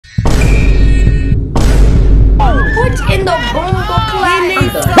in the bumbo clap?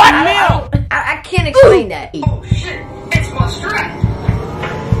 I can't explain that. Oh shit, it's my strap.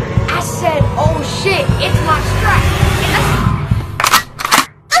 I said, oh shit, it's my strap.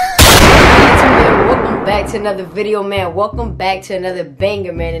 Welcome back to another video, man. Welcome back to another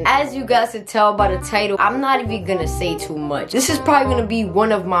banger, man. And as you guys can tell by the title, I'm not even gonna say too much. This is probably gonna be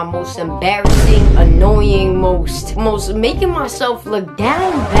one of my most embarrassing, annoying, most making myself look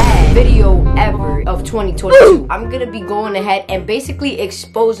down bad video ever of 2022. I'm gonna be going ahead and basically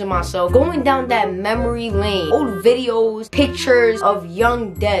exposing myself, going down that memory lane, old videos, pictures of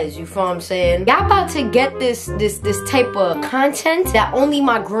young Dez. You feel what I'm saying? Y'all about to get this type of content that only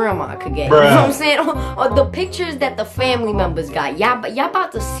my grandma could get. Bruh. You know what I'm saying? Or the pictures that the family members got. Y'all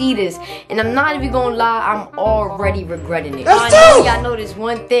about to see this, and I'm not even gonna lie, I'm already regretting it. I know y'all know this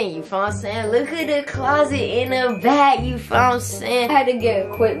one thing, you feel what I'm saying? Look at the closet in the back, you feel what I'm saying? I had to get a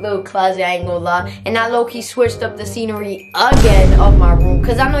quick little closet, I ain't gonna lie. And I low-key switched up the scenery again of my room,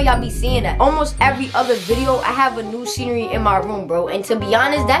 cause I know y'all be seeing that. Almost every other video, I have a new scenery in my room, bro. And to be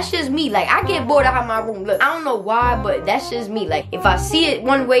honest, that's just me. Like, I get bored of how my room look. I don't know why, but that's just me. Like, if I see it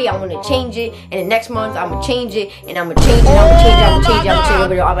one way, I wanna change it, and the next month I'ma change it, and I'ma change it, I'ma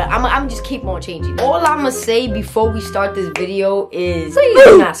just keep on changing. All I'ma say before we start this video is please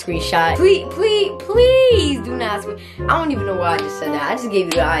do not screenshot. Please do not screenshot. I don't even know why I just said that. I just gave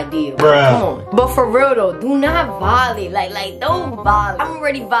you the idea. Bruh. Come on. But for real though, do not violate. Like don't violate. I'm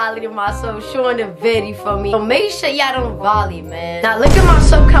already violating myself showing the video for me. So make sure y'all don't violate, man. Now look at my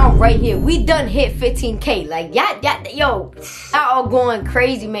sub count right here. We done hit 15K. Like y'all all going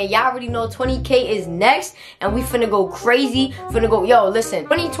crazy, man. Y'all already know 20K is next, and we finna go crazy. Finna go, yo, listen,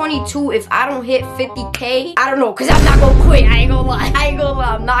 2022, if I don't hit 50K, I don't know, cause I'm not gonna quit. I ain't gonna lie,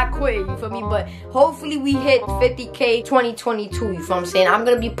 I'm not quitting, you feel me? But hopefully we hit 50K 2022, you feel what I'm saying? I'm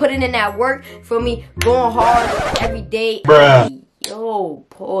gonna be putting in that work, feel me? Going hard every day. Bruh. Yo,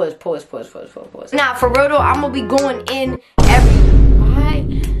 pause. Nah, for real though, I'm gonna be going in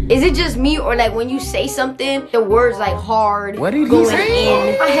Is it just me, or like when you say something, the words like hard, what did going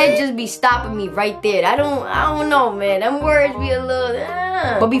in, my head just be stopping me right there. I don't know, man. Them words be a little.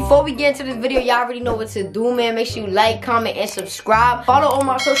 But before we get into this video, y'all already know what to do, man. Make sure you like, comment, and subscribe. Follow all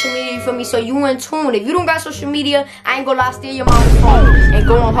my social media, you feel me? So you in tune. If you don't got social media, I ain't gonna lie, steal your mom's phone and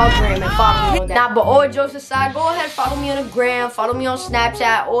go on her gram and follow me on that. Nah, but all jokes aside, go ahead, follow me on the gram, follow me on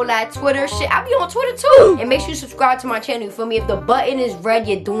Snapchat, all that Twitter shit. I be on Twitter too. And make sure you subscribe to my channel, you feel me? If the button is red,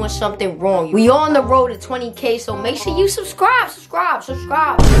 you're doing something wrong. We on the road to 20K, so make sure you subscribe.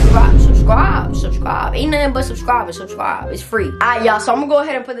 Ain't nothing but subscribe. It's free. Alright, y'all, so I'm gonna go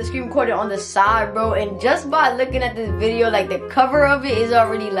ahead and put the screen recorder on the side, bro. And just by looking at this video, like the cover of it is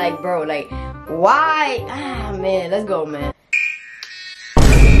already like, bro, like, why? Ah, man, let's go, man.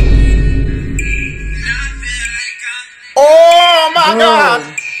 Oh my God!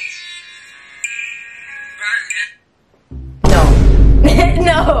 No.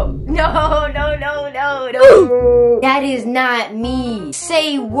 That is not me.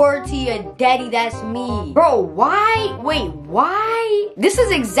 Say word to your daddy, that's me. Bro, why? Wait, why? This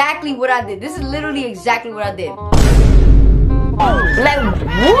is exactly what I did. This is literally exactly what I did. Like,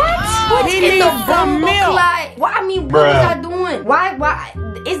 what? In the bumbo clyde? Why? I mean, what was I doing? Why?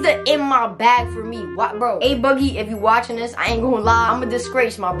 Is the in my bag for me? What, bro? Hey, Buggy, if you watching this, I ain't gonna lie. I'm a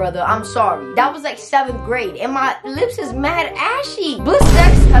disgrace, my brother. I'm sorry. That was like 7th grade, and my lips is mad ashy.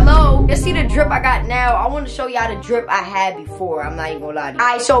 Blistex, hello. You see the drip I got now? I want to show y'all the drip I had before. I'm not even gonna lie to you.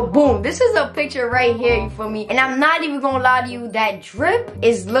 Alright, so boom. This is a picture right here, you feel me? And I'm not even gonna lie to you. That drip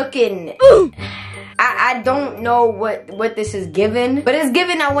is looking... I don't know what this is given, but it's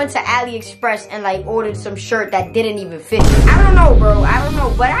given I went to AliExpress and like ordered some shirt that didn't even fit me. I don't know, bro. I don't know,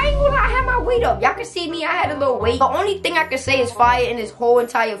 but I ain't gonna lie, I had my weight up. Y'all can see me, I had a little weight. The only thing I can say is fire in this whole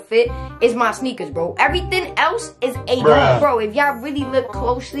entire fit is my sneakers, bro. Everything else is A-. Bro, if y'all really look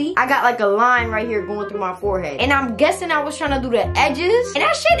closely, I got like a line right here going through my forehead. And I'm guessing I was trying to do the edges, and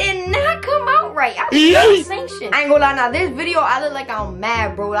that shit did not come out right. I was sanctioned. I ain't gonna lie, now this video, I look like I'm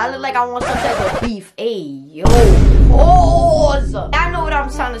mad, bro. I look like I want some type of beef. Hey, yo, pause. I know what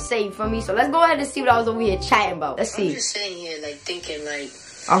I'm trying to say for me, so let's go ahead and see what I was over here chatting about. Let's see. I'm just sitting here like thinking like,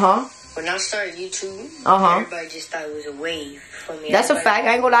 when I started YouTube, everybody just thought it was a wave for me. That's a fact.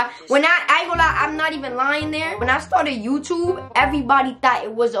 I ain't gonna lie. When I ain't gonna lie, I'm not even lying there. When I started YouTube, everybody thought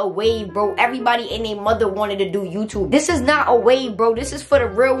it was a wave, bro. Everybody and their mother wanted to do YouTube. This is not a wave, bro. This is for the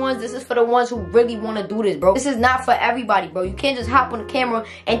real ones. This is for the ones who really want to do this, bro. This is not for everybody, bro. You can't just hop on the camera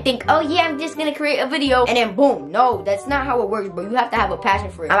and think, oh yeah, I'm just gonna create a video and then boom. No, that's not how it works, bro. You have to have a passion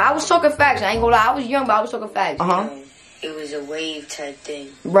for it. I was talking facts. I ain't gonna lie. I was young, but I was talking facts. it was a wave type thing.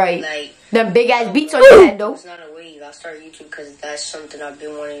 Right. Like, the big ass beats on your head, though. It's not a wave. I started YouTube because that's something I've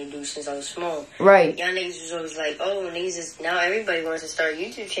been wanting to do since I was small. Right. Y'all niggas was always like, oh, niggas is, now everybody wants to start a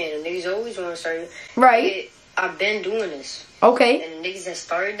YouTube channel. Niggas always want to start. Right. I've been doing this. Okay. And the niggas that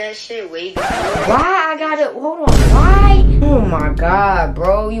started that shit way before. Why I gotta, hold on, why? Oh my God,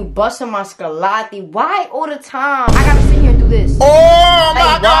 bro, you busting my scalati. Why all the time? I gotta sit here and do this. Oh my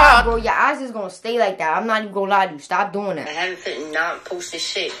Like, God. bro, your eyes is gonna stay like that. I'm not even gonna lie to you. Stop doing I that. haven't been not posted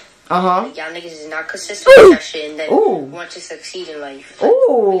shit. Uh-huh. Like, y'all niggas is not consistent with that shit and then want to succeed in life. Like,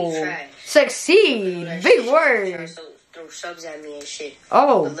 Ooh. really trash. Succeed. Big word. Throw subs at me and shit.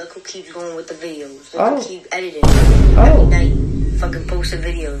 Oh. But look who keeps going with the videos. Look who keep editing. Oh. Every night, fucking posting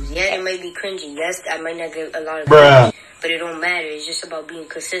videos. Yeah, it might be cringy. Yes, I might not get a lot of views, but it don't matter. It's just about being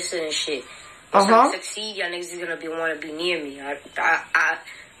consistent and shit. Once I succeed, y'all niggas is gonna want to be near me. I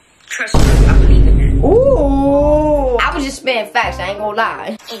trust me. I believe in that. Ooh. I was just spitting facts. I ain't gonna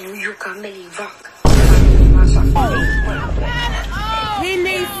lie. In New York, I really rock. He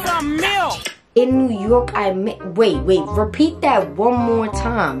needs some milk. In New York, wait, repeat that one more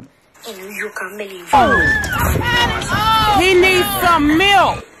time. In New York, I really rock. He needs some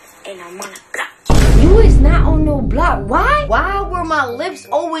milk. And I'm on a block. You is not on no block. Why? Why were my lips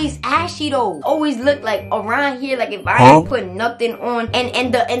always ashy though? Always look like around here, like if I ain't put nothing on. And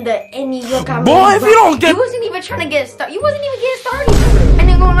in New York, I Boy, if you don't get, you wasn't even trying to get started. You wasn't even getting started. And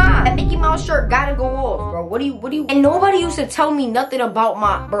then gonna lie, that Mickey Mouse shirt gotta go off, bro. What do you? And nobody used to tell me nothing about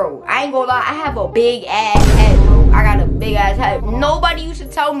my bro. I ain't gonna lie, I have a big ass head, bro. I got a big ass head. Nobody used to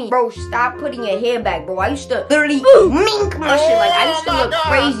tell me, bro, stop putting your hair back, bro. I used to literally mink my shit. Like I used to look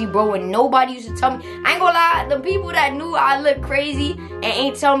crazy, bro, and nobody used to tell me. I ain't gonna lie, the people that knew I look crazy and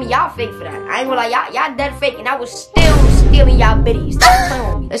ain't tell me y'all fake for that. I ain't gonna lie, y'all dead fake, and I was still stealing y'all biddies. Stop playing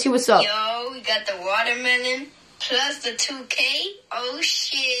with me. Let's see what's up. Yo, we got the watermelon plus the 2K. Oh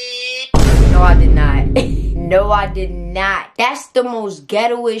shit. No, I did not. No, I did not. That's the most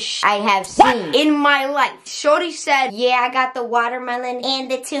ghetto-ish I have seen in my life. Shorty said, yeah, I got the watermelon and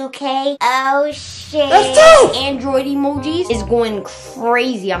the 2K. Oh, shit. That's dope. Android emojis is going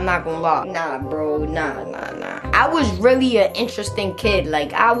crazy. I'm not gonna lie. Nah, bro. Nah. I was really an interesting kid.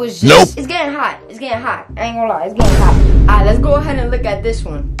 Like, I was just... It's getting hot. It's getting hot. I ain't gonna lie. It's getting hot. All right, let's go ahead and look at this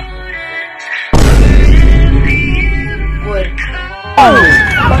one. What?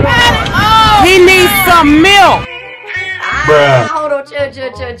 he needs some milk. Hold on,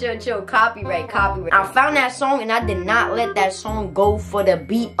 chill. Copyright. I found that song and I did not let that song go for the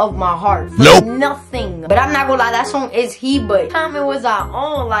beat of my heart. For nothing. But I'm not gonna lie, that song is but comment was our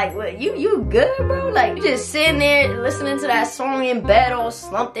own. Like, what, you good, bro? Like, you just sitting there listening to that song in bed all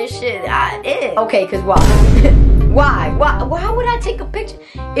slumped and shit. I did. Okay, cause why? Why would I take a picture?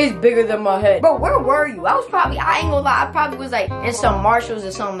 It's bigger than my head. Bro, where were you? I ain't gonna lie, I probably was like in some Marshalls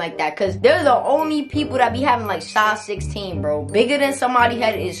or something like that. Cause they're the only people that be having like size 16, bro. Bigger than somebody's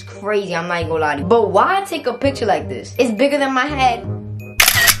head is crazy, I'm not even gonna lie to you. But why take a picture like this? It's bigger than my head.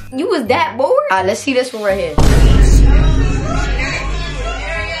 You was that bored? Alright, let's see this one right here.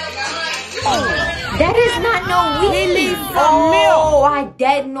 That is not no weed. Oh, I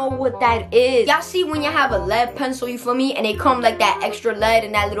dead know what that is. Y'all see when you have a lead pencil, you feel me? And they come like that extra lead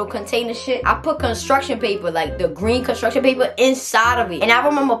in that little container shit. I put construction paper, like the green construction paper, inside of it. And I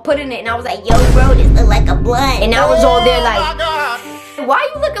remember putting it and I was like, yo, bro, this look like a blunt. And I was all there like, why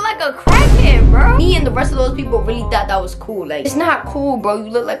you looking like a crackhead, bro? Me and the rest of those people really thought that was cool. Like, it's not cool, bro.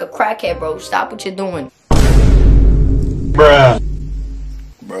 You look like a crackhead, bro. Stop what you're doing. Bruh.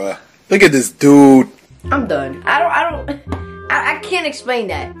 Look at this dude. I'm done. I can't explain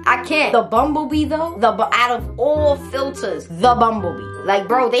that. I can't. The bumblebee though, out of all filters, the bumblebee. Like,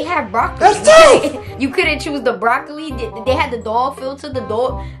 bro, they have broccoli. That's dope. You couldn't choose the broccoli. They had the dog filter. The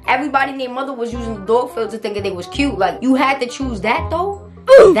dog. Everybody and their mother was using the dog filter, thinking they was cute. Like, you had to choose that though.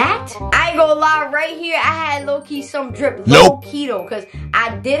 That? I ain't gonna lie, right here, I had low-key some drip. Low-key though, because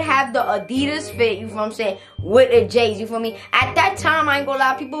I did have the Adidas fit, you feel what I'm saying, with the J's, you feel me? At that time, I ain't gonna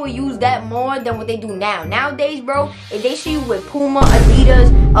lie, people would use that more than what they do now. Nowadays, bro, if they see you with Puma,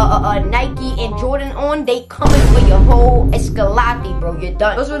 Adidas, Nike, and Jordan on, they coming for your whole Escalante, bro. You're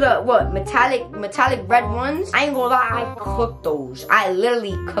done. Those were the, what, metallic red ones? I ain't gonna lie, I cooked those. I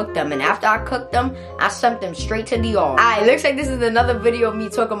literally cooked them, and after I cooked them, I sent them straight to DR. Alright, looks like this is another video of me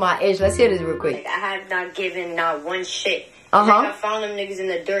talking my ish. Let's hear this real quick. Like, I have not given not one shit. Like, I found them niggas in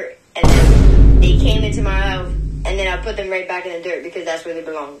the dirt, and then they came into my house, and then I put them right back in the dirt because that's where they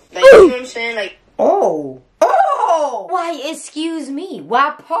belong. Like, you know what I'm saying? Like, oh, why, excuse me,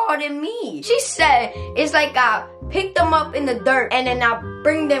 why pardon me? She said, it's like I pick them up in the dirt, and then I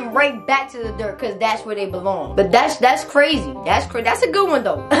bring them right back to the dirt, cause that's where they belong. But that's crazy. That's crazy. That's a good one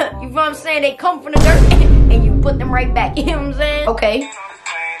though. You know what I'm saying? They come from the dirt, and you put them right back. You know what I'm saying? Okay.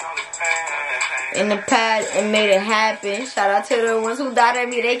 In the past, and made it happen. Shout out to the ones who died at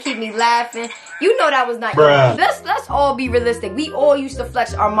me. They keep me laughing. You know that was not. Let's all be realistic. We all used to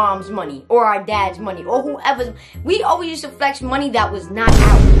flex our mom's money or our dad's money or whoever's. We always used to flex money that was not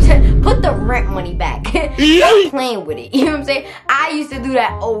ours. Put the rent money back. Stop playing with it. You know what I'm saying? I used to do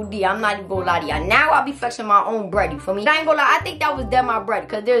that OD. I'm not even gonna lie to y'all. Now I be flexing my own bread. You feel me? I ain't gonna lie. I think that was dead my bread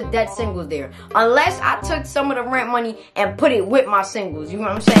because there's dead singles there. Unless I took some of the rent money and put it with my singles. You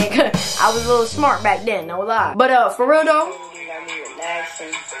know what I'm saying? I was a little smart back then. No lie. But for real though.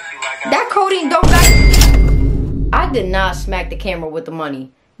 That codeine don't got. I did not smack the camera with the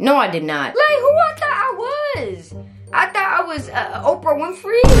money. No, I did not. Like, who I thought I was? I thought I was Oprah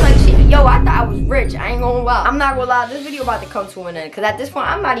Winfrey. Like, yo, I thought I was rich. I ain't gonna lie. I'm not gonna lie. This video about to come to an end. Because at this point,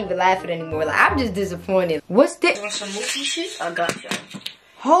 I'm not even laughing anymore. Like, I'm just disappointed. What's this? You want some Mookie shit? I got you.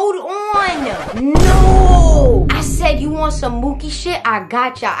 Hold on. No. I said you want some Mookie shit? I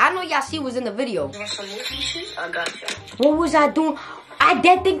got y'all. I know y'all see what's in the video. You want some Mookie shit? I got you. What was I doing? I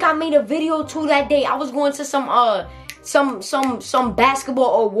did think I made a video too that day. I was going to some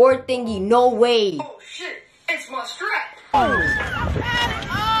basketball award thingy. No way. Oh shit, it's my strap.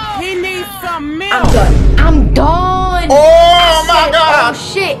 He needs some milk. I'm done. Oh my God.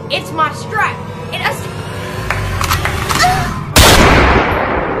 Oh shit, it's my strap.